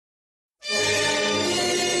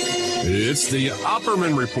It's the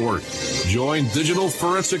Opperman Report. Join digital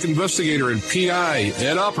forensic investigator and PI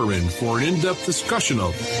Ed Opperman for an in-depth discussion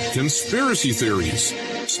of conspiracy theories,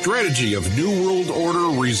 strategy of New World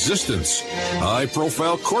Order resistance,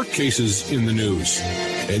 high-profile court cases in the news,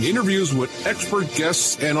 and interviews with expert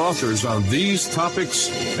guests and authors on these topics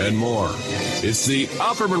and more. It's the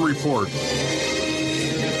Opperman Report.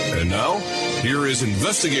 And now, here is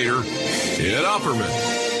investigator Ed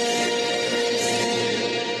Opperman.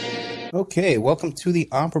 Okay, welcome to the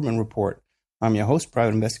Opperman Report. I'm your host,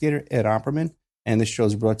 private investigator Ed Opperman, and this show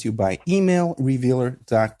is brought to you by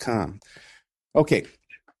emailrevealer.com. Okay,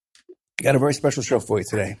 got a very special show for you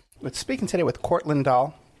today. We're speaking today with Cort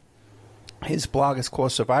Lindahl. His blog is called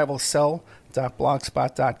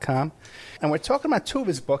survivalcell.blogspot.com. And we're talking about two of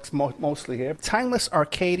his books mostly here. Timeless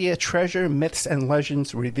Arcadia, Treasure, Myths and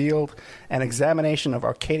Legends Revealed, an examination of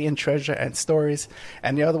Arcadian treasure and stories.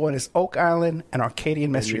 And the other one is Oak Island and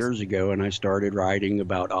Arcadian Mysteries. Years ago, and I started writing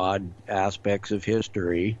about odd aspects of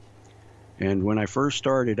history. And when I first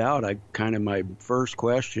started out, my first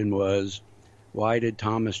question was, why did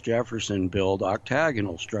Thomas Jefferson build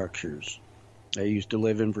octagonal structures? I used to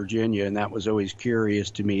live in Virginia, and that was always curious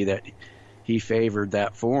to me that he favored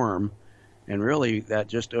that form. And really, that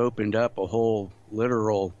just opened up a whole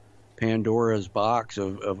literal Pandora's box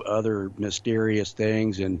of other mysterious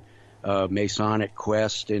things and Masonic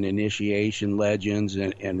quest and initiation legends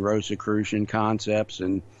and Rosicrucian concepts.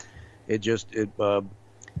 And it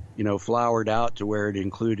flowered out to where it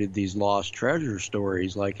included these lost treasure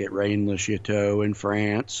stories like at Rennes-le-Château in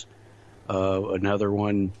France, another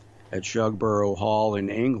one at Shugborough Hall in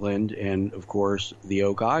England, and, of course, the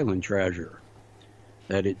Oak Island treasure.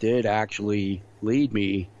 That it did actually lead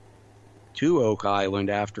me to Oak Island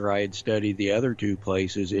after I had studied the other two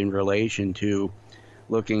places in relation to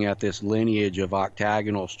looking at this lineage of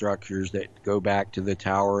octagonal structures that go back to the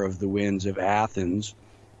Tower of the Winds of Athens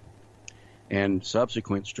and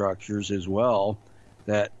subsequent structures as well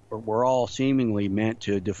that were all seemingly meant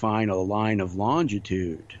to define a line of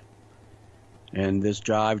longitude. And this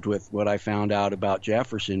jived with what I found out about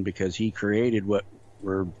Jefferson because he created what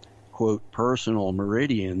were, quote, personal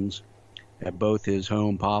meridians at both his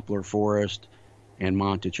home Poplar Forest and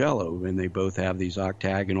Monticello, and they both have these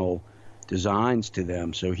octagonal designs to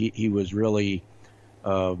them. So he was really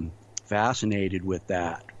fascinated with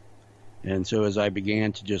that. And so as I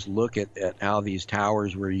began to just look at how these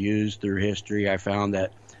towers were used through history, I found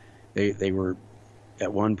that they were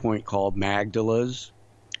at one point called Magdalas,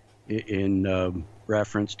 in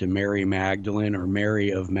reference to Mary Magdalene or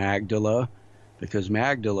Mary of Magdala, because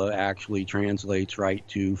Magdala actually translates right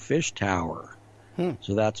to fish tower.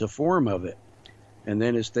 So that's a form of it. And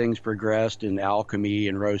then as things progressed and alchemy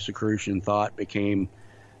and Rosicrucian thought became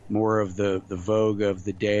more of the vogue of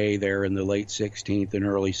the day there in the late 16th and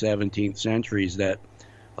early 17th centuries, that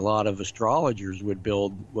a lot of astrologers would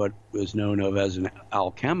build what was known of as an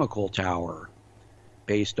alchemical tower,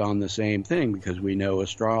 based on the same thing, because we know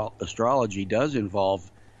astrology does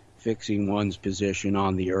involve fixing one's position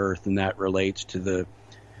on the earth, and that relates to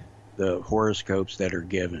the horoscopes that are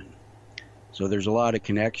given. So there's a lot of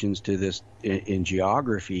connections to this in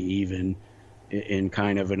geography, even in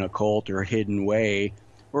kind of an occult or hidden way,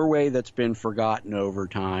 or way that's been forgotten over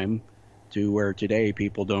time, to where today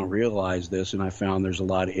people don't realize this, and I found there's a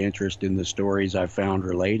lot of interest in the stories I've found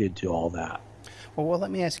related to all that. Well,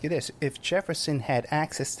 let me ask you this. If Jefferson had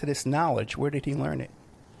access to this knowledge, where did he learn it?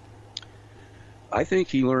 I think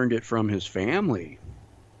he learned it from his family.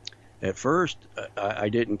 At first, I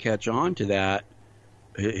didn't catch on to that.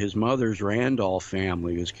 His mother's Randolph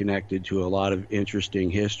family was connected to a lot of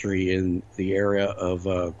interesting history in the era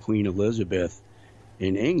of Queen Elizabeth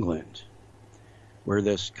in England, where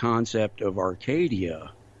this concept of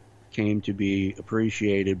Arcadia came to be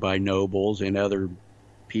appreciated by nobles and other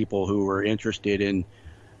people who were interested in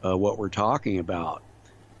what we're talking about.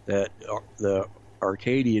 That the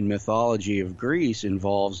Arcadian mythology of Greece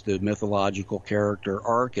involves the mythological character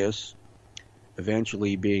Arcas,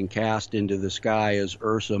 eventually being cast into the sky as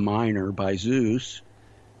Ursa Minor by Zeus,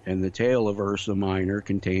 and the tale of Ursa Minor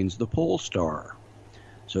contains the pole star.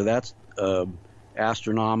 So that's an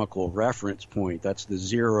astronomical reference point. That's the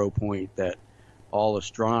 0 point that all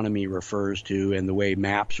astronomy refers to, and the way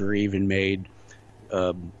maps are even made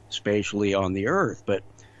spatially on the earth. But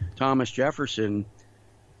Thomas Jefferson,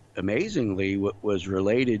 amazingly, was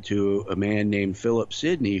related to a man named Philip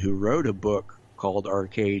Sidney, who wrote a book called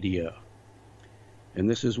Arcadia. And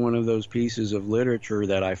this is one of those pieces of literature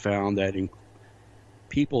that I found that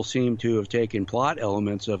people seem to have taken plot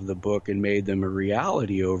elements of the book and made them a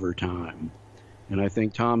reality over time. And I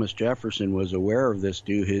think Thomas Jefferson was aware of this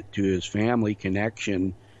due to his family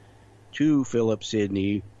connection to Philip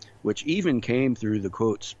Sidney, which even came through the,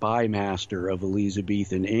 quote, spy master of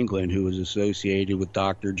Elizabethan England, who was associated with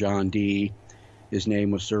Dr. John Dee. His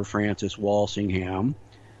name was Sir Francis Walsingham.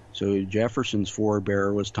 So Jefferson's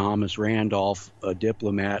forebear was Thomas Randolph, a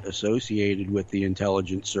diplomat associated with the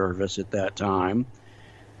intelligence service at that time.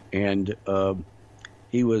 And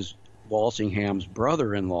he was Walsingham's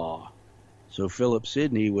brother-in-law. So Philip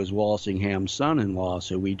Sidney was Walsingham's son-in-law.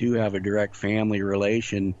 So we do have a direct family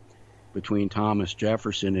relation between Thomas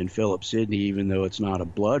Jefferson and Philip Sidney, even though it's not a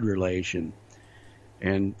blood relation.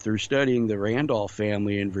 And through studying the Randolph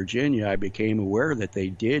family in Virginia, I became aware that they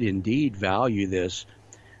did indeed value this.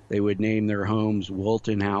 They would name their homes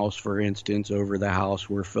Wilton House, for instance, over the house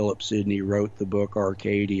where Philip Sidney wrote the book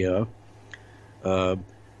Arcadia.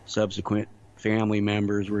 Subsequent family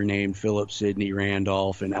members were named Philip Sidney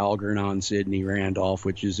Randolph and Algernon Sidney Randolph,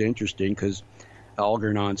 which is interesting because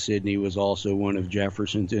Algernon Sidney was also one of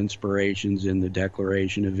Jefferson's inspirations in the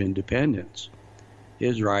Declaration of Independence.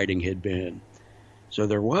 His writing had been. So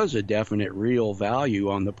there was a definite real value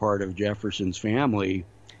on the part of Jefferson's family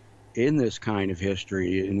in this kind of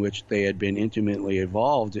history in which they had been intimately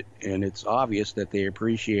involved, and it's obvious that they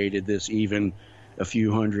appreciated this even a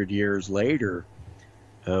few hundred years later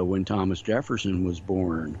when Thomas Jefferson was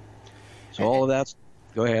born. So all of that's...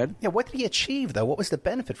 Go ahead. Yeah, what did he achieve, though? What was the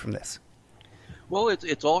benefit from this? Well,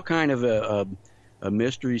 it's all kind of a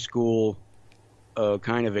mystery school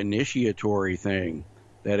kind of initiatory thing,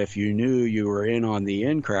 that if you knew you were in on the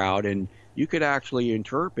in crowd, and you could actually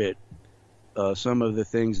interpret some of the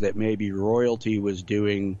things that maybe royalty was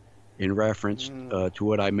doing in reference to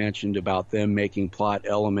what I mentioned about them making plot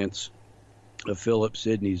elements of Philip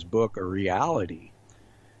Sidney's book a reality.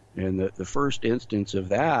 And the first instance of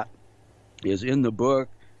that is in the book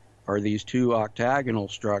are these two octagonal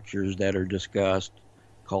structures that are discussed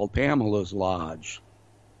called Pamela's Lodge.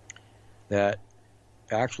 That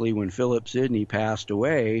actually when Philip Sidney passed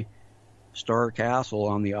away, Star Castle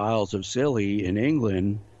on the Isles of Scilly in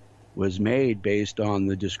England was made based on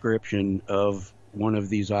the description of one of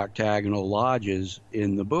these octagonal lodges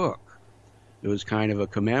in the book. It was kind of a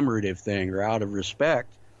commemorative thing, or out of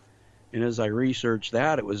respect. And as I researched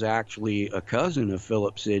that, it was actually a cousin of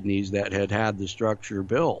Philip Sidney's that had the structure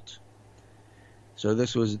built. So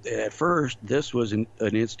this was, at first, this was an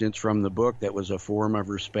instance from the book that was a form of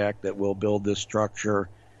respect, that we'll build this structure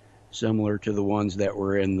similar to the ones that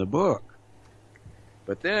were in the book.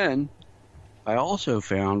 But then I also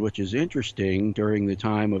found, which is interesting, during the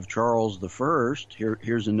time of Charles I,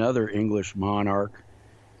 here's another English monarch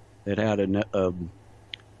that had an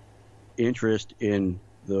interest in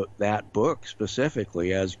that book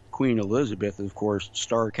specifically. As Queen Elizabeth, of course,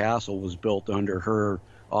 Star Castle was built under her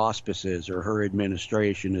auspices, or her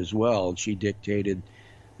administration as well, and she dictated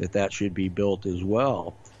that should be built as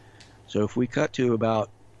well. So if we cut to about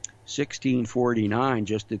 1649,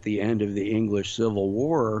 just at the end of the English Civil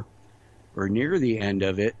War, or near the end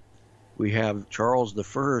of it, we have Charles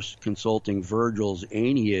I consulting Virgil's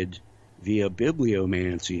Aeneid via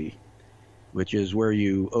bibliomancy, which is where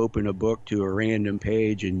you open a book to a random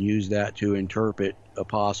page and use that to interpret a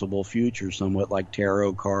possible future, somewhat like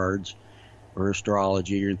tarot cards or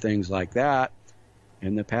astrology or things like that.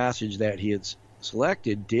 And the passage that he had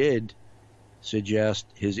selected did suggest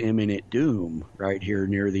his imminent doom right here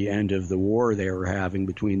near the end of the war they were having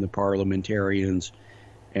between the parliamentarians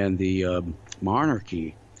and the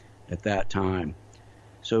monarchy at that time.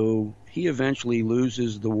 So he eventually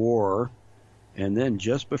loses the war, and then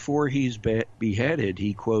just before he's beheaded,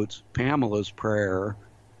 he quotes Pamela's prayer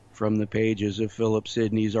from the pages of Philip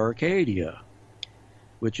Sidney's Arcadia,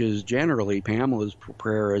 which is generally, Pamela's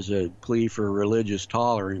prayer is a plea for religious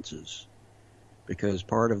tolerances, because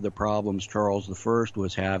part of the problems Charles I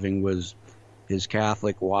was having was his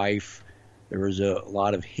Catholic wife. There was a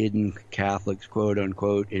lot of hidden Catholics, quote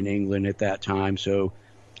unquote, in England at that time. So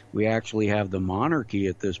we actually have the monarchy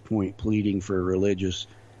at this point pleading for religious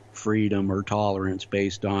freedom or tolerance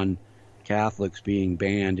based on Catholics being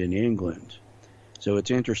banned in England. So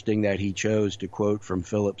it's interesting that he chose to quote from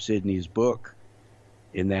Philip Sidney's book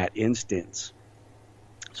in that instance.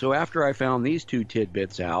 So after I found these two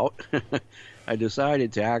tidbits out, I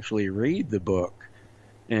decided to actually read the book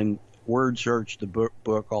and word search the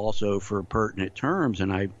book also for pertinent terms.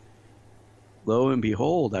 And lo and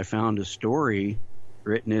behold, I found a story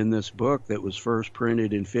written in this book that was first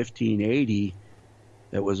printed in 1580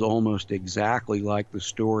 that was almost exactly like the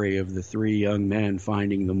story of the three young men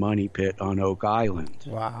finding the money pit on Oak Island.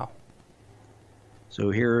 Wow. So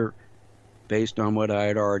here, based on what I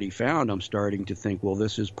had already found, I'm starting to think, well,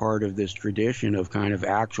 this is part of this tradition of kind of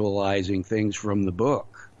actualizing things from the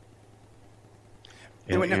book.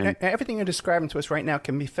 And everything you're describing to us right now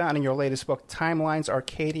can be found in your latest book, Timelines,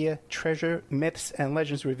 Arcadia, Treasure, Myths, and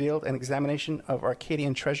Legends Revealed, an examination of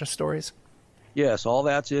Arcadian treasure stories. Yes, all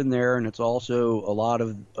that's in there, and it's also, a lot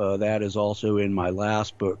of that is also in my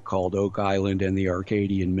last book called Oak Island and the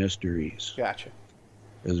Arcadian Mysteries. Gotcha.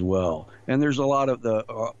 As well. And there's a lot of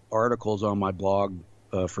the articles on my blog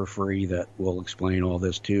for free that will explain all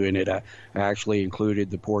this too. And I actually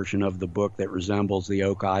included the portion of the book that resembles the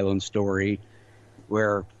Oak Island story,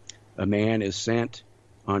 where a man is sent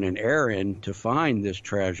on an errand to find this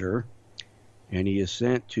treasure, and he is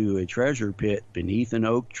sent to a treasure pit beneath an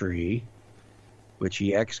oak tree, which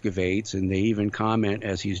he excavates, and they even comment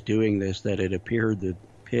as he's doing this that it appeared the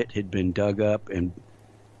pit had been dug up and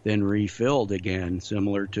then refilled again,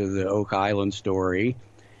 similar to the Oak Island story.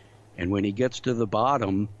 And when he gets to the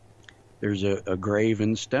bottom, there's a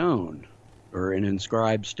graven stone, or an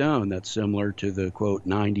inscribed stone that's similar to the, quote,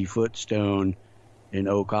 90-foot stone in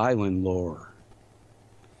Oak Island lore.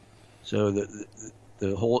 So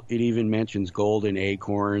the whole, it even mentions golden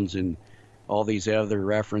acorns and all these other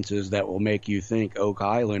references that will make you think Oak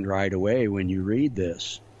Island right away when you read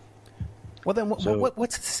this. Well, then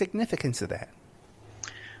what's the significance of that?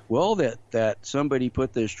 Well, that somebody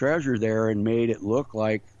put this treasure there and made it look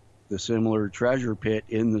like the similar treasure pit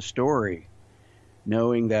in the story,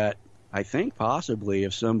 knowing that I think possibly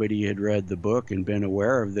if somebody had read the book and been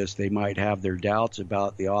aware of this, they might have their doubts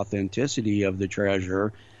about the authenticity of the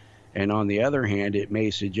treasure. And on the other hand, it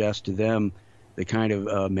may suggest to them the kind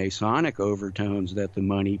of Masonic overtones that the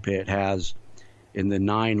money pit has in the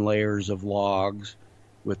 9 layers of logs,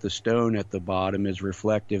 with the stone at the bottom is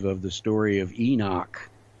reflective of the story of Enoch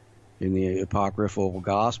in the apocryphal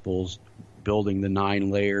Gospels, building the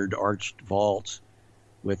 9-layered arched vaults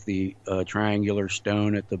with the triangular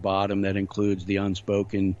stone at the bottom that includes the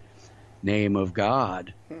unspoken name of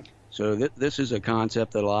God. So this is a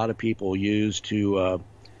concept that a lot of people use to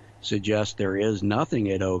suggest there is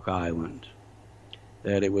nothing at Oak Island,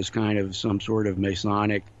 that it was kind of some sort of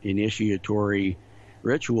Masonic initiatory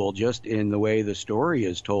ritual just in the way the story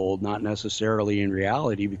is told, not necessarily in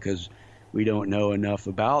reality, because we don't know enough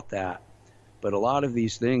about that. But a lot of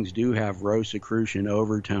these things do have Rosicrucian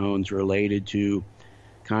overtones related to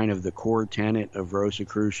kind of the core tenet of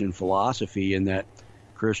Rosicrucian philosophy, in that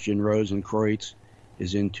Christian Rosenkreuz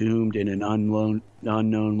is entombed in an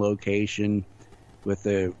unknown location with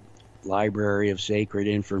a library of sacred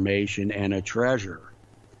information and a treasure.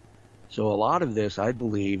 So a lot of this, I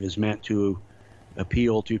believe, is meant to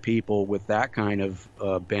appeal to people with that kind of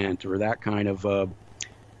bent or that kind of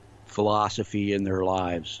philosophy in their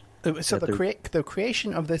lives. So the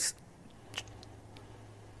creation of this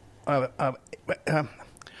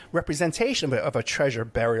representation of a treasure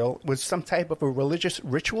burial was some type of a religious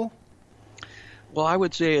ritual? Well, I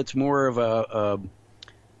would say it's more of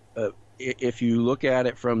if you look at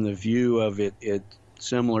it from the view of it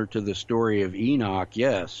similar to the story of Enoch,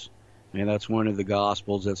 yes. And that's one of the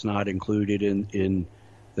Gospels that's not included in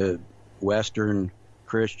the Western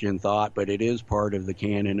Christian thought, but it is part of the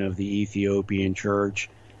canon of the Ethiopian Church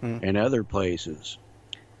and other places.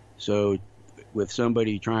 So with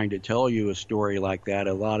somebody trying to tell you a story like that,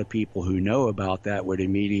 a lot of people who know about that would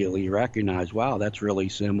immediately recognize, wow, that's really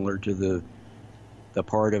similar to the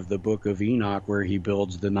part of the Book of Enoch where he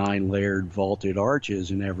builds the 9-layered vaulted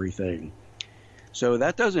arches and everything. So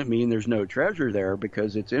that doesn't mean there's no treasure there,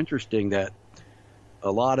 because it's interesting that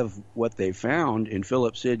a lot of what they found in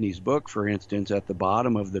Philip Sidney's book, for instance, at the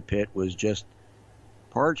bottom of the pit was just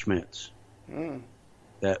parchments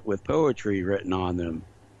that with poetry written on them.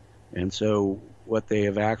 And so what they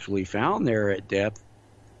have actually found there at depth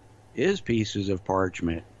is pieces of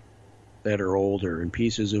parchment that are older and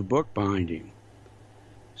pieces of book binding.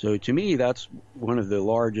 So to me, that's one of the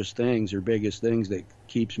largest things or biggest things that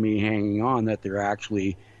keeps me hanging on, that there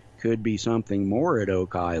actually could be something more at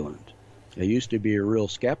Oak Island. I used to be a real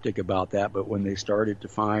skeptic about that, but when they started to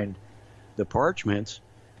find the parchments,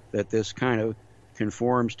 that this kind of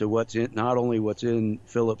conforms to what's in, not only what's in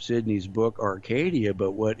Philip Sidney's book Arcadia,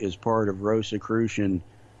 but what is part of Rosicrucian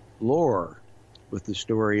lore with the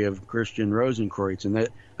story of Christian Rosenkreuz. And that,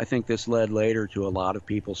 I think this led later to a lot of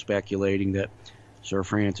people speculating that Sir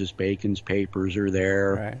Francis Bacon's papers are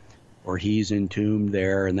there, right, or he's entombed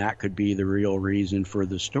there, and that could be the real reason for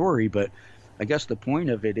the story. But I guess the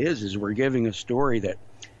point of it is we're giving a story that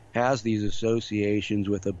has these associations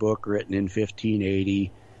with a book written in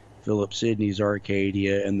 1580, Philip Sidney's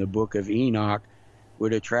Arcadia, and the Book of Enoch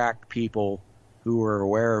would attract people who are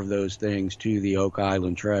aware of those things to the Oak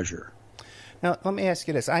Island treasure. Now, let me ask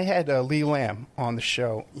you this. I had Lee Lamb on the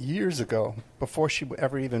show years ago, before she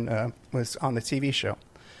ever even was on the TV show.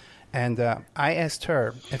 And I asked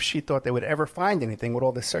her if she thought they would ever find anything with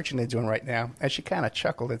all the searching they're doing right now. And she kind of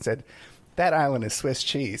chuckled and said, "That island is Swiss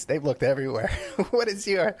cheese. They've looked everywhere." What is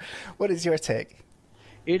your take?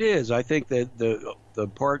 It is. I think that the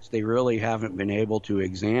parts they really haven't been able to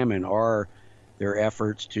examine are their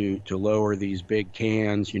efforts to lower these big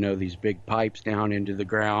cans, these big pipes down into the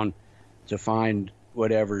ground to find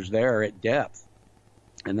whatever's there at depth.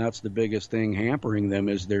 And that's the biggest thing hampering them,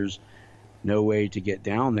 is there's no way to get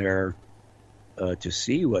down there to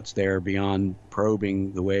see what's there beyond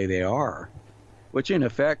probing the way they are, which in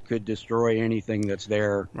effect could destroy anything that's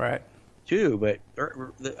there, right, too. But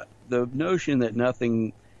the notion that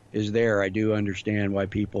nothing is there, I do understand why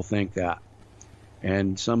people think that.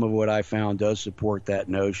 And some of what I found does support that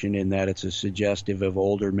notion, in that it's a suggestive of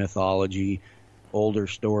older mythology, older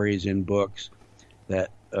stories in books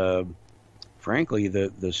that, frankly,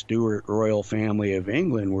 the Stuart royal family of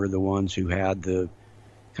England were the ones who had the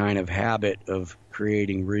kind of habit of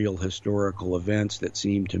creating real historical events that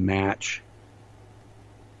seemed to match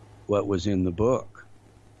what was in the book.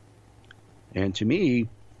 And to me,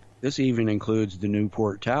 this even includes the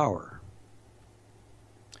Newport Tower.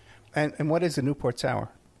 And what is the Newport Tower?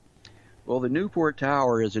 Well, the Newport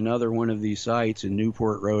Tower is another one of these sites in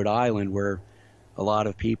Newport, Rhode Island, where a lot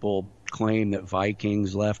of people claim that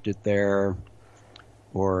Vikings left it there,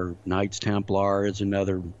 or Knights Templar is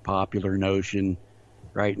another popular notion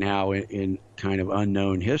right now in kind of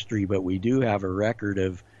unknown history. But we do have a record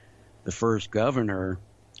of the first governor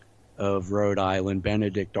of Rhode Island,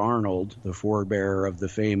 Benedict Arnold, the forebearer of the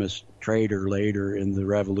famous traitor later in the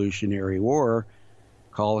Revolutionary War,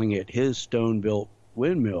 calling it his stone-built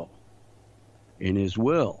windmill in his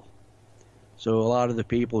will. So a lot of the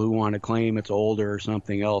people who want to claim it's older or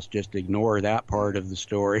something else just ignore that part of the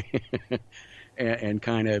story and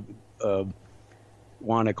kind of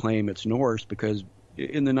want to claim it's Norse, because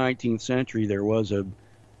in the 19th century there was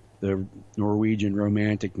the Norwegian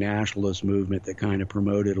Romantic Nationalist movement that kind of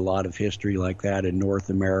promoted a lot of history like that in North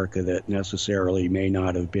America that necessarily may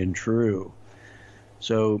not have been true.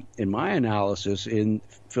 So in my analysis, in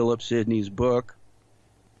Philip Sidney's book,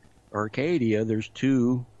 Arcadia, there's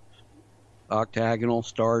 2 octagonal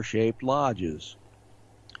star-shaped lodges,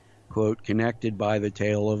 quote, connected by the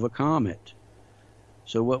tail of a comet.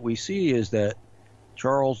 So what we see is that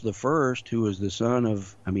Charles I, who was the son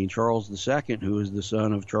of, Charles II, who was the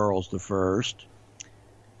son of Charles I.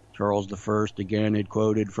 Charles I, again, had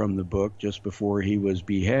quoted from the book just before he was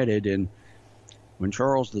beheaded. And when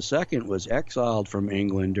Charles II was exiled from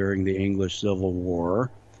England during the English Civil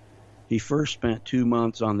War, he first spent 2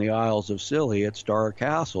 months on the Isles of Scilly at Star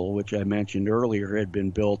Castle, which I mentioned earlier had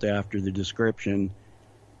been built after the description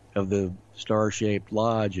of the star-shaped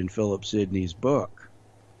lodge in Philip Sidney's book.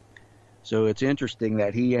 So it's interesting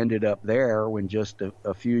that he ended up there when just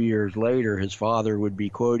a few years later his father would be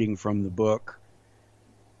quoting from the book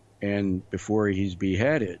and before he's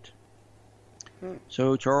beheaded.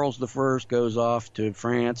 So Charles I goes off to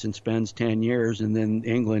France and spends 10 years, and then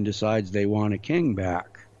England decides they want a king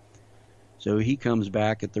back. So he comes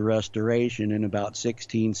back at the Restoration in about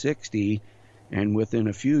 1660, and within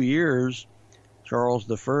a few years, Charles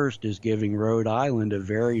I is giving Rhode Island a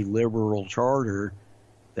very liberal charter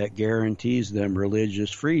that guarantees them religious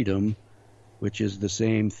freedom, which is the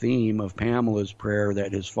same theme of Pamela's prayer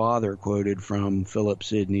that his father quoted from Philip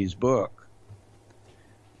Sidney's book.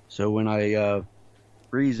 So when I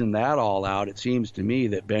reason that all out, it seems to me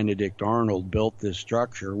that Benedict Arnold built this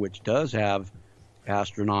structure, which does have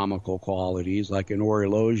astronomical qualities, like an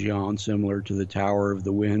horologion similar to the Tower of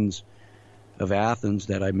the Winds of Athens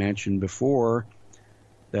that I mentioned before,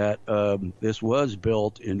 that this was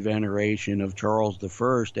built in veneration of Charles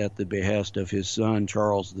I at the behest of his son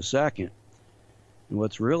Charles II. And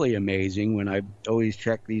what's really amazing, when I always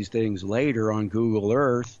check these things later on Google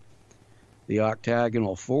Earth, the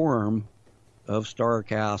octagonal form of Star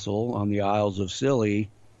Castle on the Isles of Scilly,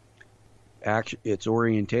 its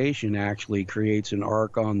orientation actually creates an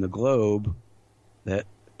arc on the globe that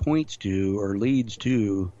points to or leads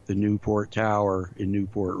to the Newport Tower in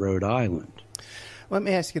Newport, Rhode Island. Let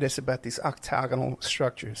me ask you this about these octagonal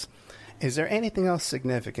structures. Is there anything else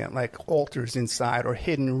significant, like altars inside or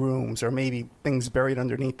hidden rooms or maybe things buried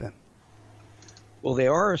underneath them? Well, they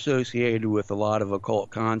are associated with a lot of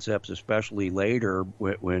occult concepts, especially later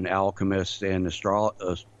when alchemists and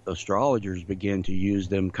astrologers begin to use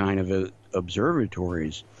them kind of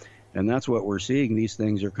observatories. And that's what we're seeing. These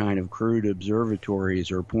things are kind of crude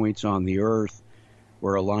observatories or points on the Earth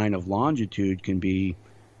where a line of longitude can be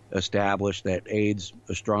established that aids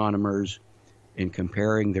astronomers in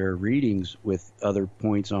comparing their readings with other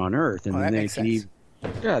points on Earth. And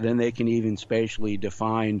then they can even spatially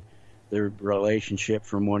define the relationship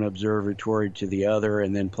from one observatory to the other,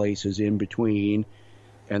 and then places in between.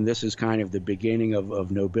 And this is kind of the beginning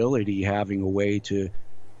of nobility having a way to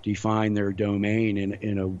define their domain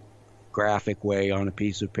in a graphic way on a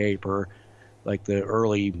piece of paper, like the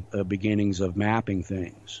early beginnings of mapping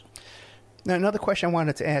things. Now, another question I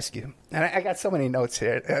wanted to ask you, and I got so many notes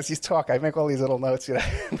here. As you talk, I make all these little notes.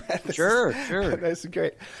 Sure. That's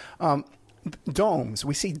great. Domes.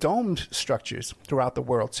 We see domed structures throughout the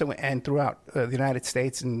world, and throughout the United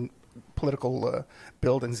States and political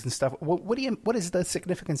buildings and stuff. What is the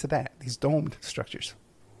significance of that? These domed structures.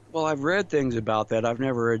 Well, I've read things about that. I've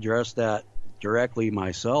never addressed that directly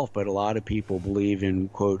myself, but a lot of people believe in,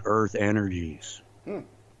 quote, earth energies.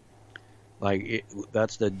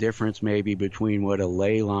 That's the difference maybe between what a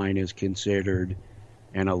ley line is considered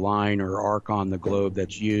and a line or arc on the globe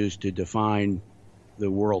that's used to define the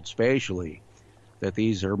world spatially. That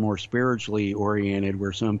these are more spiritually oriented,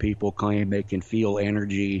 where some people claim they can feel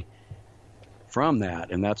energy from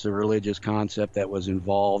that. And that's a religious concept that was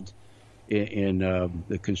involved in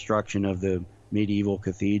the construction of the medieval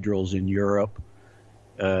cathedrals in Europe.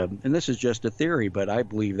 And this is just a theory, but I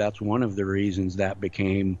believe that's one of the reasons that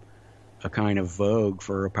became a kind of vogue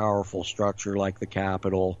for a powerful structure like the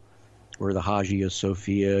Capitol or the Hagia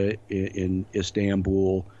Sophia in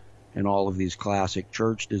Istanbul, and all of these classic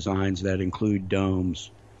church designs that include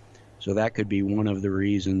domes. So that could be one of the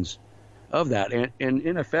reasons of that. And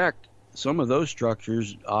in effect, some of those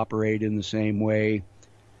structures operate in the same way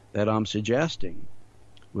that I'm suggesting,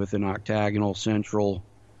 with an octagonal central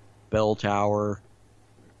bell tower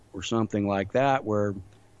or something like that, where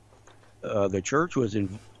the church was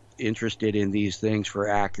interested in these things for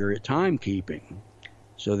accurate timekeeping.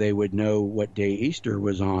 So they would know what day Easter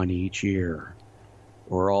was on each year,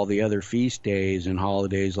 or all the other feast days and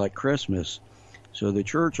holidays like Christmas. So the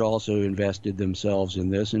church also invested themselves in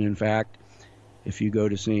this. And in fact, if you go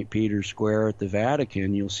to St. Peter's Square at the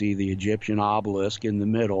Vatican, you'll see the Egyptian obelisk in the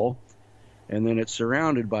middle. And then it's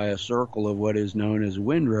surrounded by a circle of what is known as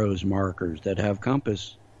windrose markers that have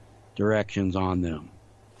compass directions on them.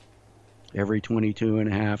 Every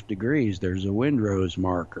 22.5 degrees, there's a windrose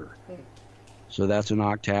marker. So that's an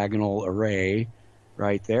octagonal array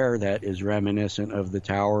right there that is reminiscent of the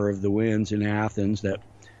Tower of the Winds in Athens that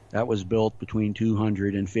was built between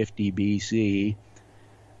 250 BC.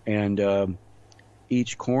 And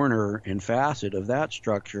each corner and facet of that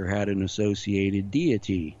structure had an associated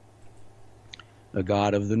deity, a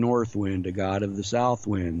god of the north wind, a god of the south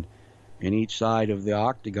wind. And each side of the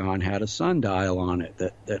octagon had a sundial on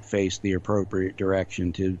it that faced the appropriate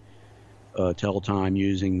direction to tell time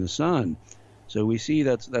using the sun. So we see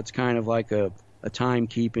that's kind of like a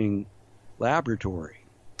timekeeping laboratory.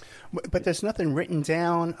 But there's nothing written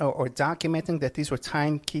down or documenting that these were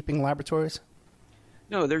timekeeping laboratories?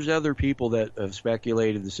 No, there's other people that have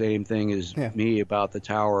speculated the same thing as me about the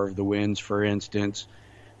Tower of the Winds, for instance,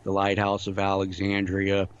 the Lighthouse of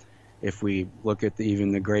Alexandria. If we look at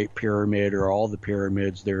even the Great Pyramid or all the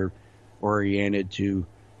pyramids, they're oriented to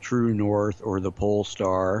true north or the pole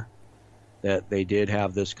star, that they did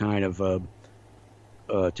have this kind of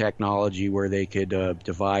technology where they could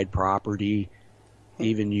divide property,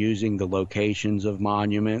 even using the locations of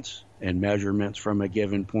monuments and measurements from a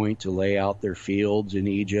given point to lay out their fields in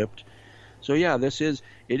Egypt. So yeah,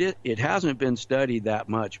 it hasn't been studied that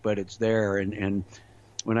much, but it's there. And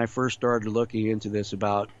when I first started looking into this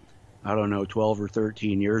about, 12 or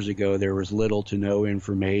 13 years ago, there was little to no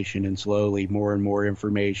information, and slowly more and more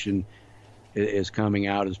information is coming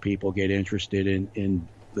out as people get interested in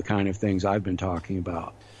the kind of things I've been talking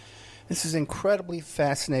about. This is incredibly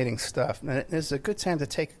fascinating stuff. Now, this is a good time to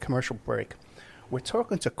take a commercial break. We're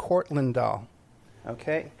talking to Cort Lindahl,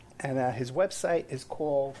 okay? And his website is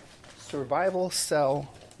called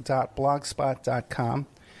survivalcell.blogspot.com.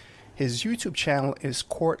 His YouTube channel is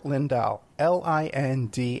Cort Lindahl,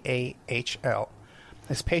 Lindahl.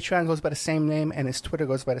 His Patreon goes by the same name, and his Twitter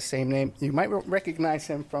goes by the same name. You might recognize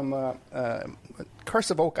him from Curse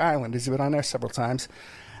of Oak Island. He's been on there several times.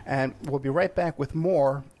 And we'll be right back with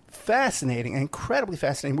more fascinating, incredibly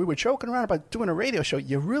fascinating. We were joking around about doing a radio show.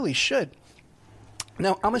 You really should.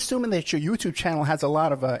 Now, I'm assuming that your YouTube channel has a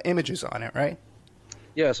lot of images on it, right?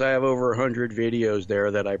 Yes, I have over 100 videos there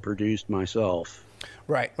that I produced myself.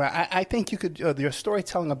 Right. Well, I think you could, your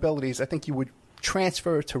storytelling abilities, I think you would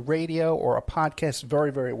transfer to radio or a podcast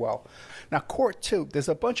very, very well. Now, Cort, too, there's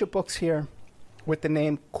a bunch of books here with the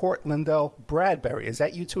name Cort Lindahl Bradbury. Is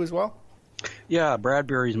that you, too, as well? Yeah,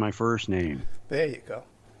 Bradbury's my first name. There you go.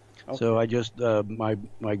 Okay. So I just, my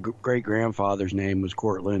great-grandfather's name was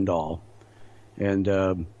Cort Lindahl. And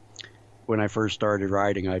when I first started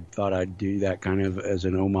writing, I thought I'd do that kind of as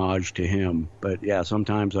an homage to him. But yeah,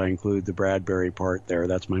 sometimes I include the Bradbury part there.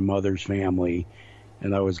 That's my mother's family,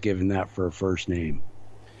 and I was given that for a first name.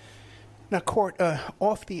 Now, Cort,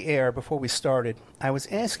 off the air before we started, I was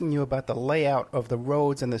asking you about the layout of the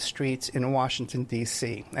roads and the streets in Washington,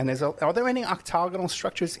 D.C. And are there any octagonal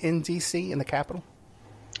structures in D.C., in the Capitol?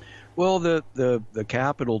 Well, the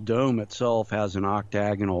Capitol dome itself has an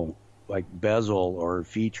octagonal like bezel or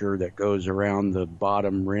feature that goes around the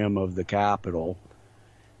bottom rim of the Capitol.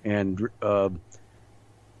 And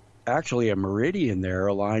actually a meridian there,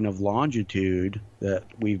 a line of longitude that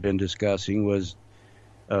we've been discussing, was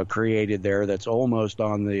created there that's almost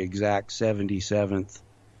on the exact 77th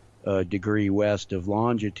degree west of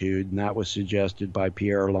longitude, and that was suggested by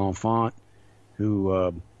Pierre L'Enfant,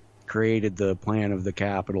 who created the plan of the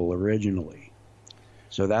Capitol originally.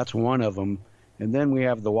 So that's one of them. And then we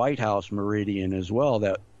have the White House meridian as well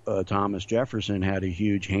that Thomas Jefferson had a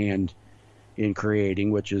huge hand in creating,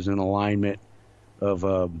 which is an alignment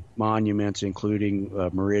of monuments, including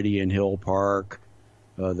Meridian Hill Park,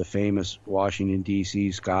 the famous Washington,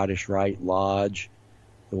 D.C. Scottish Rite Lodge,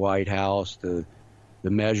 the White House, the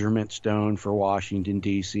measurement stone for Washington,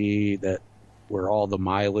 D.C., that where all the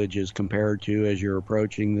mileage is compared to as you're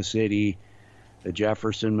approaching the city, the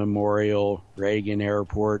Jefferson Memorial, Reagan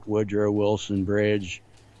Airport, Woodrow Wilson Bridge,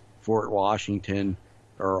 Fort Washington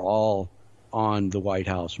are all on the White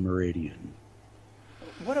House meridian.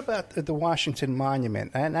 What about the Washington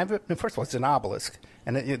Monument? And first of all, it's an obelisk,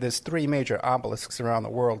 and there's three major obelisks around the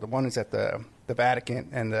world. One is at the Vatican,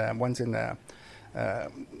 and one's in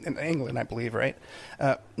England, I believe, right?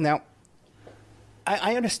 Now,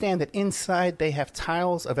 I understand that inside they have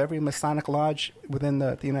tiles of every Masonic lodge within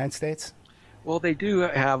the United States. Well, they do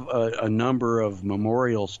have a number of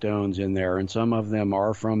memorial stones in there, and some of them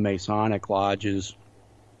are from Masonic lodges.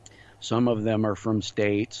 Some of them are from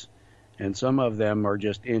states, and some of them are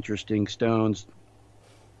just interesting stones.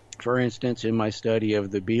 For instance, in my study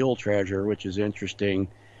of the Beale treasure, which is interesting,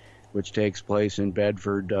 which takes place in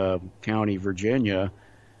Bedford County, Virginia,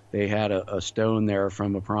 they had a stone there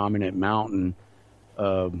from a prominent mountain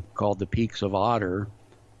called the Peaks of Otter,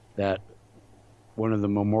 that one of the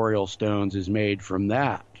memorial stones is made from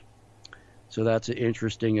that. So that's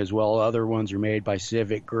interesting as well. Other ones are made by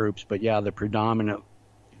civic groups, but yeah, the predominant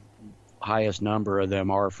highest number of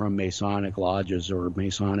them are from Masonic lodges or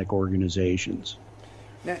Masonic organizations.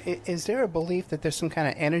 Now, is there a belief that there's some kind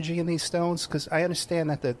of energy in these stones? Because I understand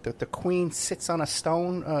that the queen sits on a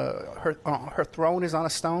stone, her throne is on a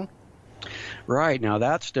stone. Right. Now,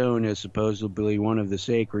 that stone is supposedly one of the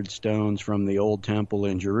sacred stones from the old temple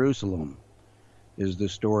in Jerusalem, is the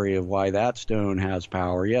story of why that stone has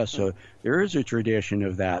power. Yes, so there is a tradition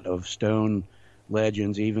of that, of stone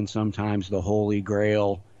legends. Even sometimes the Holy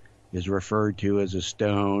Grail is referred to as a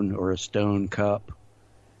stone or a stone cup.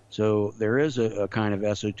 So there is a kind of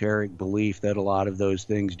esoteric belief that a lot of those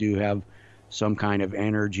things do have some kind of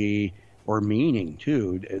energy or meaning,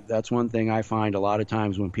 too. That's one thing I find a lot of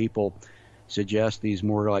times when people suggest these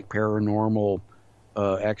more like paranormal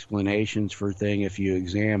explanations for things. If you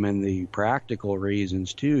examine the practical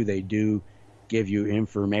reasons, too, they do give you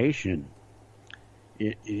information.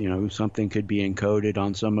 Something could be encoded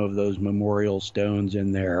on some of those memorial stones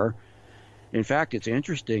in there. In fact, it's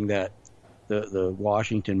interesting that the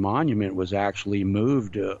Washington Monument was actually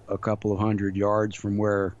moved a couple of 100 yards from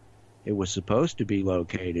where it was supposed to be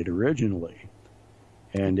located originally.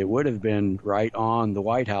 And it would have been right on the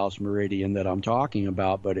White House meridian that I'm talking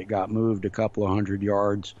about, but it got moved a couple of 100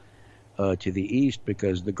 yards to the east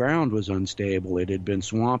because the ground was unstable. It had been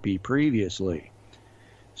swampy previously.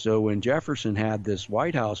 So when Jefferson had this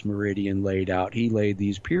White House meridian laid out, he laid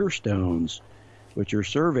these pier stones, which are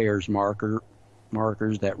surveyor's markers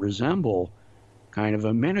that resemble kind of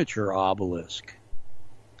a miniature obelisk.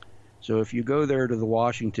 So if you go there to the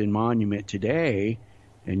Washington Monument today,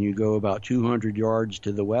 and you go about 200 yards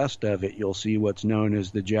to the west of it, you'll see what's known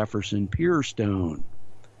as the Jefferson Pier Stone.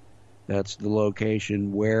 That's the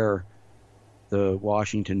location where the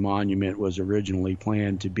Washington Monument was originally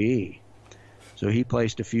planned to be. So he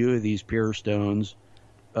placed a few of these pier stones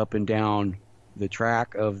up and down the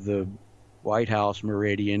track of the White House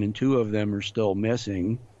meridian, and two of them are still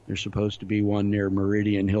missing. There's supposed to be one near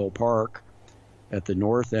Meridian Hill Park at the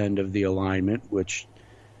north end of the alignment, which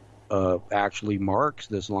actually marks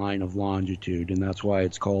this line of longitude, and that's why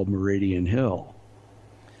it's called Meridian Hill.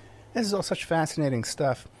 This is all such fascinating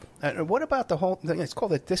stuff. What about it's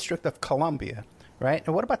called the District of Columbia, right?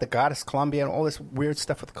 And what about the goddess Columbia and all this weird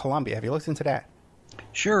stuff with Columbia? Have you looked into that?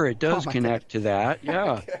 Sure, it does connect to that,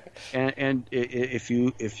 yeah. Okay. And if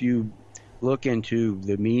you look into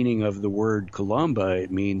the meaning of the word Columba,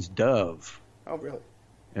 it means dove. Oh, really?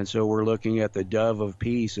 And so we're looking at the dove of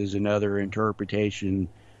peace as another interpretation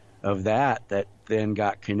of that then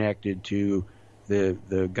got connected to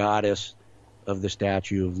the goddess of the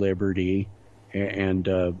Statue of Liberty and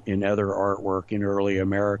in other artwork in early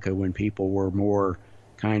America when people were more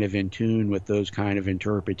kind of in tune with those kind of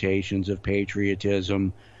interpretations of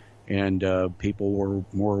patriotism, and people were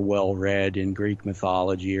more well-read in Greek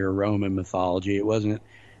mythology or Roman mythology. It wasn't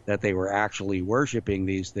that they were actually worshiping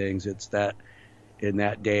these things. It's that in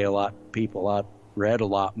that day people read a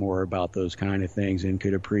lot more about those kind of things and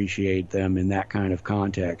could appreciate them in that kind of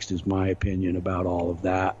context, is my opinion about all of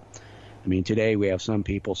that. I mean, today we have some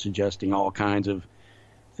people suggesting all kinds of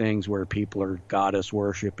things where people are goddess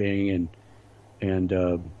worshiping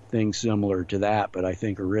and things similar to that, but I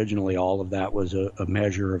think originally all of that was a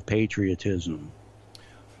measure of patriotism.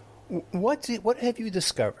 What have you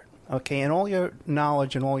discovered, okay, in all your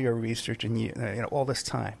knowledge and all your research and all this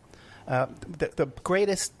time, the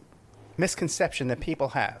greatest misconception that people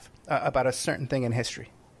have about a certain thing in history?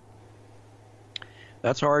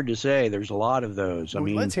 That's hard to say. There's a lot of those. I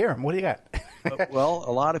mean, let's hear them. What do you got? Well,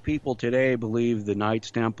 a lot of people today believe the Knights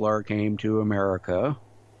Templar came to America,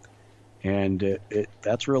 and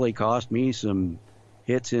that's really cost me some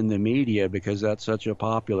hits in the media because that's such a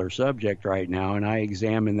popular subject right now, and I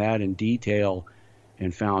examined that in detail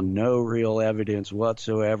and found no real evidence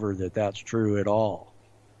whatsoever that that's true at all.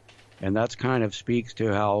 And that's kind of speaks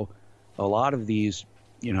to how a lot of these,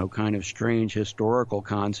 kind of strange historical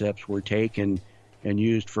concepts were taken and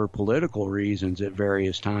used for political reasons at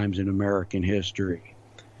various times in American history.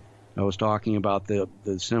 I was talking about the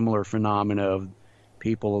similar phenomena of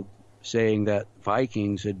people saying that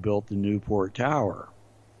Vikings had built the Newport Tower.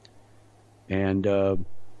 And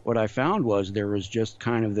what I found was there was just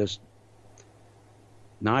kind of this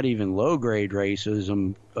not even low-grade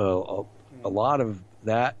racism, a lot of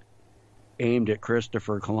that aimed at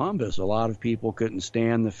Christopher Columbus. A lot of people couldn't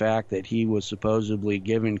stand the fact that he was supposedly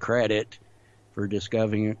given credit for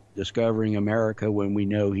discovering America when we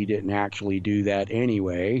know he didn't actually do that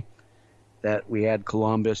anyway, that we had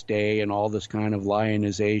Columbus Day and all this kind of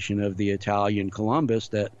lionization of the Italian Columbus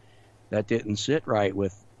that didn't sit right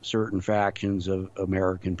with certain factions of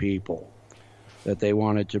American people, that they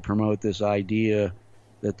wanted to promote this idea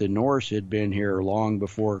that the Norse had been here long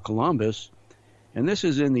before Columbus. And this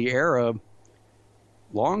is in the era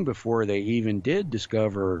long before they even did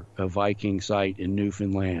discover a Viking site in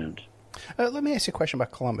Newfoundland. Let me ask you a question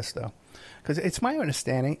about Columbus, though, because it's my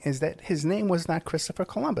understanding is that his name was not Christopher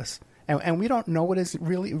Columbus, and we don't know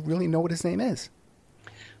really know what his name is.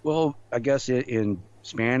 Well, I guess in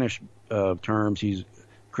Spanish terms, he's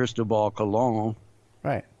Cristobal Colon,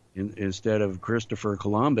 right, instead of Christopher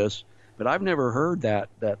Columbus. But I've never heard that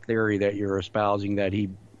theory that you're espousing, that he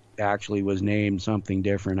actually was named something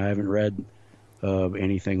different. I haven't read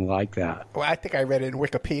anything like that. Well, I think I read it in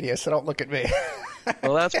Wikipedia, so don't look at me.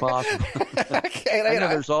 Well, that's possible. Okay, I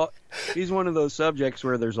know he's one of those subjects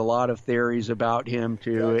where there's a lot of theories about him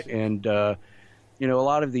too, gotcha. And a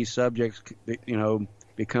lot of these subjects,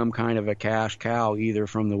 become kind of a cash cow, either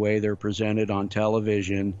from the way they're presented on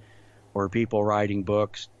television, or people writing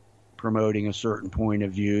books promoting a certain point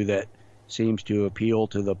of view that seems to appeal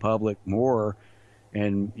to the public more.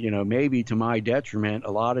 And maybe to my detriment,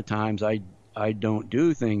 a lot of times I don't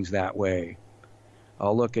do things that way.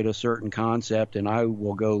 I'll look at a certain concept and I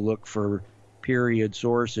will go look for period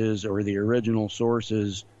sources or the original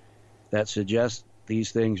sources that suggest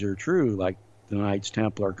these things are true, like the Knights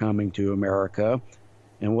Templar coming to America.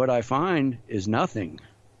 And what I find is nothing.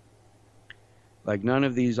 Like none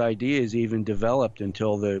of these ideas even developed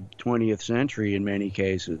until the 20th century in many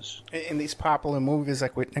cases. In these popular movies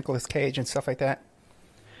like with Nicolas Cage and stuff like that?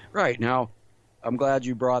 Right. Now, I'm glad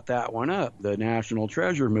you brought that one up. The National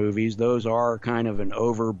Treasure movies, those are kind of an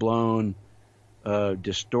overblown,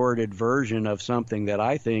 distorted version of something that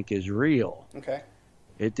I think is real. Okay.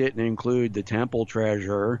 It didn't include the temple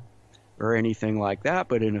treasure or anything like that,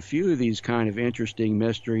 but in a few of these kind of interesting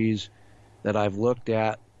mysteries that I've looked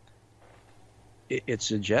at, it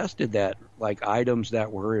suggested that like items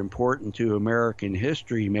that were important to American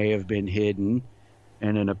history may have been hidden,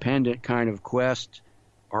 and an appendant kind of quest,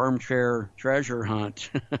 armchair treasure hunt,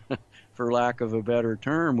 for lack of a better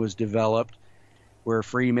term, was developed, where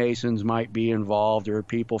Freemasons might be involved or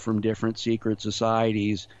people from different secret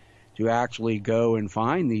societies to actually go and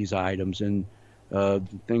find these items. And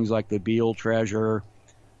things like the Beale treasure,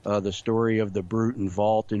 the story of the Bruton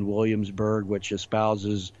Vault in Williamsburg, which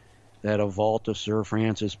espouses that a vault of Sir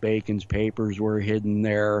Francis Bacon's papers were hidden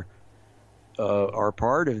there, are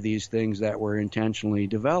part of these things that were intentionally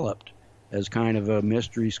developed. as kind of a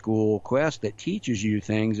mystery school quest that teaches you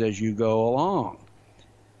things as you go along.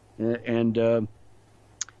 And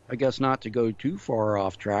I guess not to go too far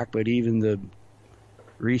off track, but even the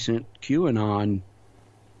recent QAnon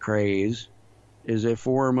craze is a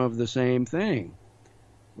form of the same thing,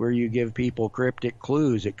 where you give people cryptic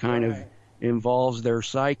clues. It kind of involves their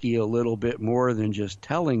psyche a little bit more than just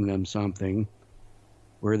telling them something,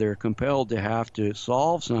 where they're compelled to have to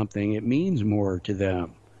solve something. It means more to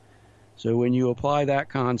them. So when you apply that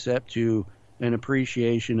concept to an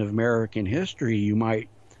appreciation of American history, you might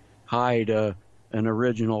hide an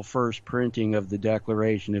original first printing of the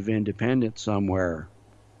Declaration of Independence somewhere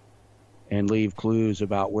and leave clues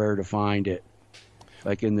about where to find it.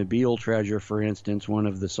 Like in the Beale treasure, for instance, one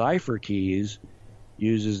of the cipher keys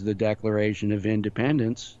uses the Declaration of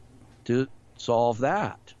Independence to solve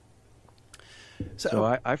that.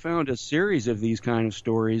 So I found a series of these kind of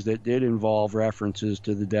stories that did involve references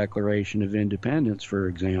to the Declaration of Independence, for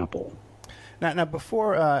example. Now,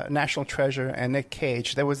 before National Treasure and Nick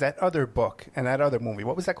Cage, there was that other book and that other movie.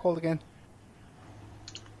 What was that called again?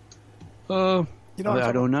 I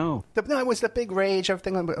don't know. No, it was the big rage,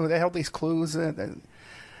 everything. They had all these clues. The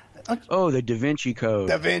Da Vinci Code.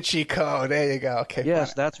 Da Vinci Code. There you go. Okay.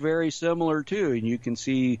 Yes, that's very similar, too. And you can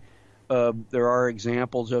see there are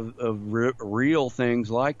examples of real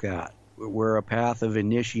things like that, where a path of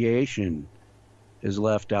initiation is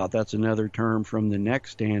left out. That's another term from the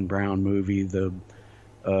next Dan Brown movie, the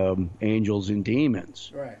Angels and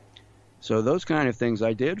Demons. Right. So those kind of things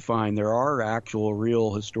I did find. There are actual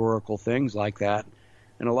real historical things like that.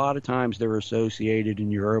 And a lot of times they're associated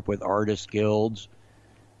in Europe with artist guilds,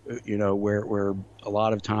 where a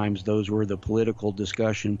lot of times those were the political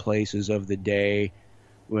discussion places of the day.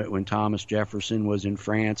 When Thomas Jefferson was in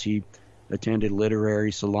France, he attended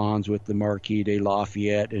literary salons with the Marquis de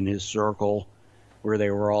Lafayette and his circle, where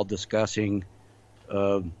they were all discussing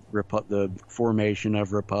the formation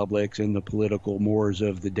of republics and the political mores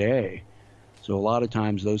of the day. So a lot of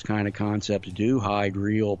times those kind of concepts do hide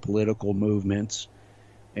real political movements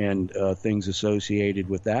and things associated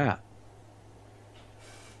with that.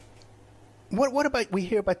 What about, we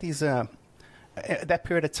hear about these, that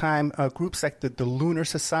period of time, groups like the Lunar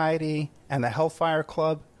Society and the Hellfire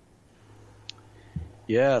Club?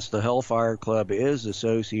 Yes, the Hellfire Club is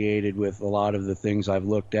associated with a lot of the things I've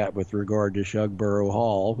looked at with regard to Shugborough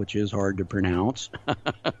Hall, which is hard to pronounce.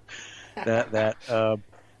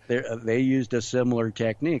 They used a similar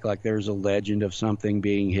technique. Like there's a legend of something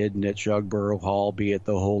being hidden at Shugborough Hall, be it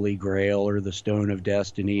the Holy Grail or the Stone of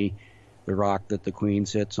Destiny, the rock that the Queen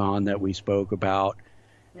sits on that we spoke about.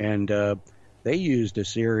 And they used a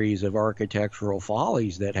series of architectural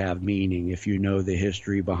follies that have meaning if you know the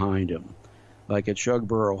history behind them. Like at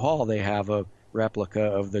Shugborough Hall, they have a replica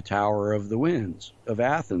of the Tower of the Winds of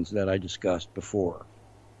Athens that I discussed before.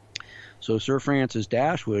 So Sir Francis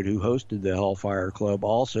Dashwood, who hosted the Hellfire Club,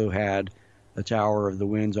 also had a Tower of the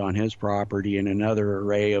Winds on his property and another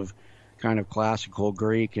array of kind of classical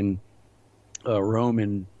Greek and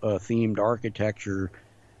Roman themed architecture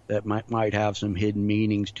that might have some hidden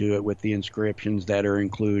meanings to it with the inscriptions that are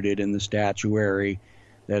included in the statuary,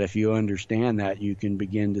 that if you understand that, you can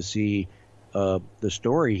begin to see the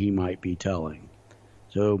story he might be telling.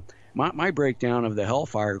 So my breakdown of the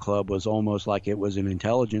Hellfire Club was almost like it was an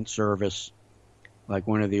intelligence service, like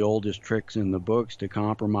one of the oldest tricks in the books to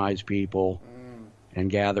compromise people and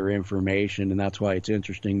gather information. And that's why it's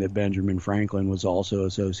interesting that Benjamin Franklin was also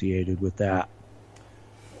associated with that.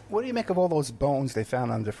 What do you make of all those bones they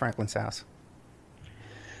found under Franklin's house?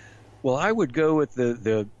 Well, I would go with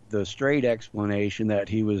the straight explanation that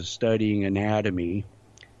he was studying anatomy.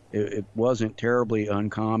 It wasn't terribly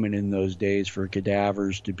uncommon in those days for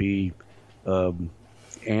cadavers to be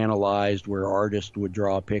analyzed, where artists would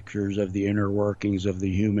draw pictures of the inner workings of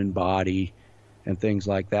the human body and things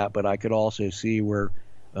like that. But I could also see where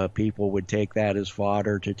people would take that as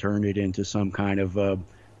fodder to turn it into some kind of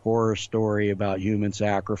horror story about human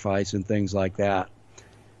sacrifice and things like that.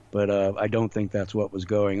 But I don't think that's what was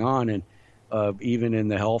going on. And even in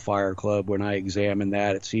the Hellfire Club, when I examined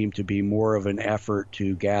that, it seemed to be more of an effort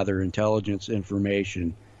to gather intelligence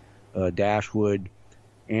information. Dashwood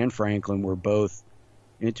and Franklin were both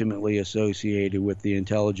intimately associated with the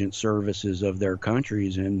intelligence services of their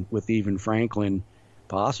countries, and with even Franklin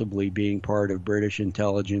possibly being part of British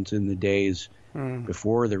intelligence in the days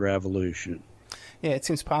before the Revolution. Yeah, it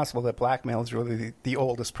seems possible that blackmail is really the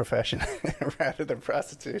oldest profession rather than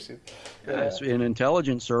prostitution. Yes, in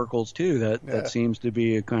intelligence circles, too, that seems to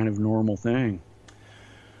be a kind of normal thing.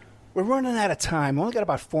 We're running out of time. We only got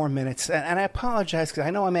about 4 minutes, and I apologize because I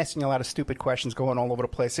know I'm asking you a lot of stupid questions going all over the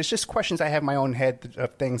place. It's just questions I have in my own head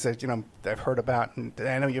of things that I've heard about, and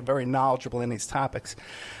I know you're very knowledgeable in these topics.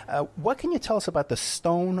 What can you tell us about the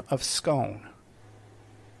Stone of Scone?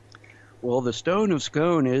 Well, the Stone of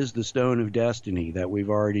Scone is the Stone of Destiny that we've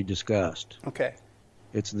already discussed. Okay.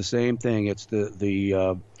 It's the same thing. It's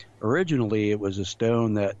the originally it was a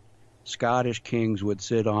stone that Scottish kings would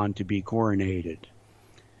sit on to be coronated.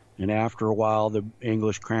 And after a while, the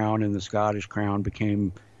English crown and the Scottish crown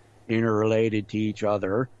became interrelated to each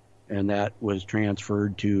other, and that was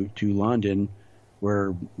transferred to London,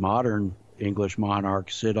 where modern English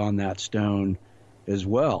monarchs sit on that stone as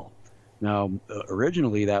well. Now,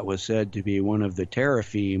 originally that was said to be one of the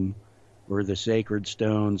teraphim, or the sacred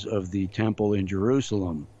stones of the temple in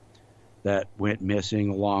Jerusalem, that went missing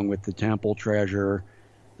along with the temple treasure.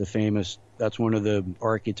 The famous, that's one of the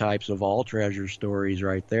archetypes of all treasure stories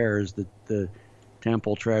right there, is the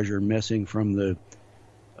temple treasure missing from the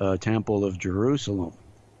temple of Jerusalem.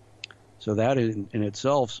 So that in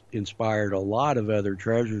itself inspired a lot of other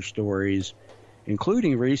treasure stories,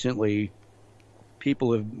 including recently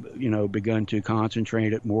people have begun to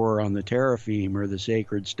concentrate it more on the teraphim, or the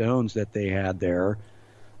sacred stones that they had there.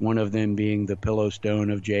 One of them being the pillow stone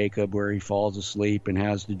of Jacob, where he falls asleep and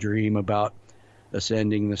has the dream about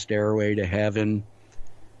ascending the stairway to heaven,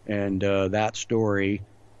 and that story,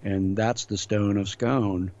 and that's the Stone of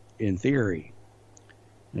Scone in theory.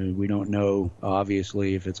 And we don't know,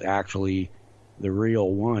 obviously, if it's actually the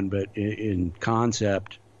real one, but in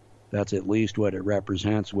concept, that's at least what it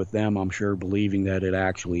represents, with them, I'm sure, believing that it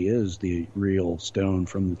actually is the real stone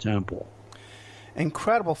from the temple.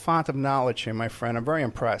 Incredible font of knowledge here, my friend. I'm very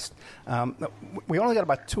impressed. We only got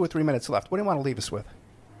about 2 or 3 minutes left. What do you want to leave us with?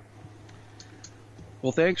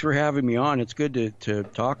 Well, thanks for having me on. It's good to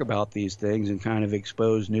talk about these things and kind of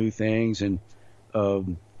expose new things. And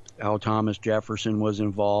how Thomas Jefferson was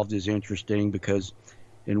involved is interesting, because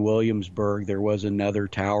in Williamsburg there was another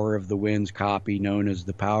Tower of the Winds copy known as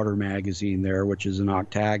the Powder Magazine there, which is an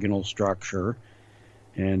octagonal structure.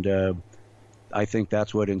 And I think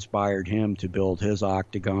that's what inspired him to build his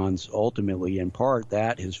octagons, ultimately, in part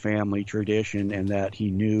that his family tradition, and that he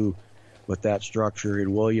knew what that structure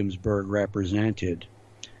in Williamsburg represented.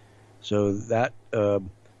 So that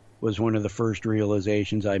was one of the first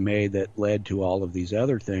realizations I made that led to all of these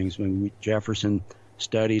other things. When Jefferson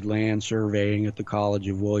studied land surveying at the College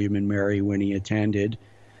of William and Mary when he attended,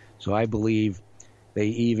 so I believe they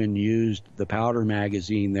even used the Powder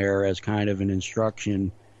Magazine there as kind of an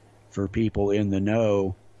instruction for people in the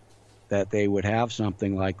know, that they would have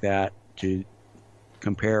something like that to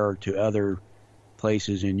compare to other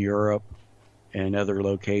places in Europe and other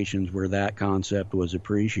locations where that concept was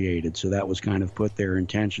appreciated. So that was kind of put there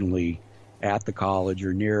intentionally at the college,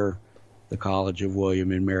 or near the College of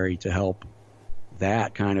William and Mary, to help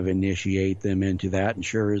that kind of initiate them into that. And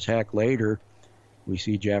sure as heck, later we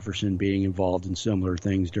see Jefferson being involved in similar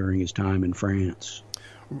things during his time in France.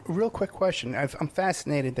 Real quick question. I'm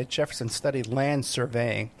fascinated that Jefferson studied land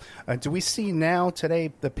surveying. Do we see now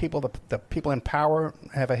today the people in power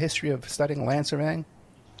have a history of studying land surveying?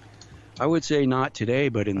 I would say not today,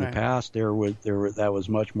 but in the past that was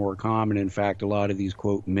much more common. In fact, a lot of these,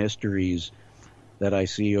 quote, mysteries that I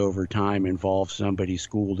see over time involve somebody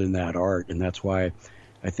schooled in that art, and that's why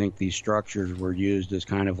I think these structures were used as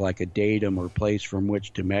kind of like a datum or place from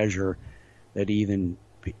which to measure, that even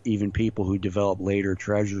people who develop later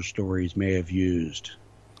treasure stories may have used.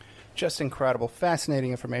 Just incredible.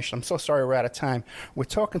 Fascinating information. I'm so sorry we're out of time. We're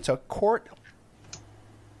talking to Cort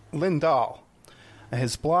Lindahl.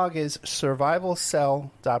 His blog is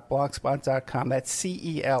survivalcell.blogspot.com. That's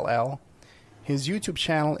CELL. His YouTube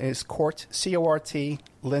channel is Cort, C-O-R-T,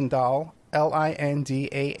 Lindahl,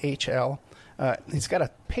 Lindahl. He's got a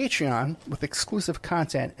Patreon with exclusive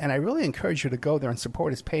content, and I really encourage you to go there and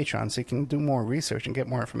support his Patreon so you can do more research and get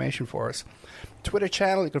more information for us. Twitter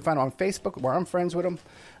channel, you can find him on Facebook, where I'm friends with him.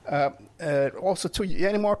 Also, too,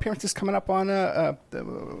 any more appearances coming up on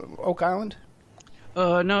Oak Island?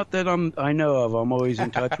 Not that I know of. I'm always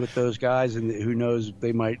in touch with those guys, and who knows,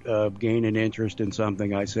 they might gain an interest in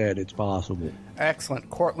something I said. It's possible. Excellent.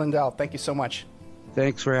 Cort Lindahl, thank you so much.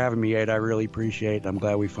 Thanks for having me, Ed. I really appreciate it. I'm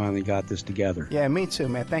glad we finally got this together. Yeah, me too,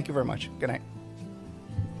 man. Thank you very much. Good night.